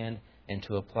understand and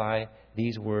to apply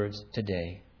these words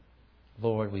today.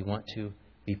 Lord, we want to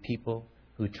be people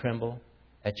who tremble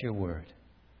at your word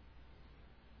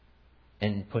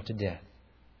and put to death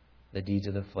the deeds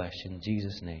of the flesh. In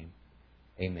Jesus' name,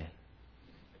 amen.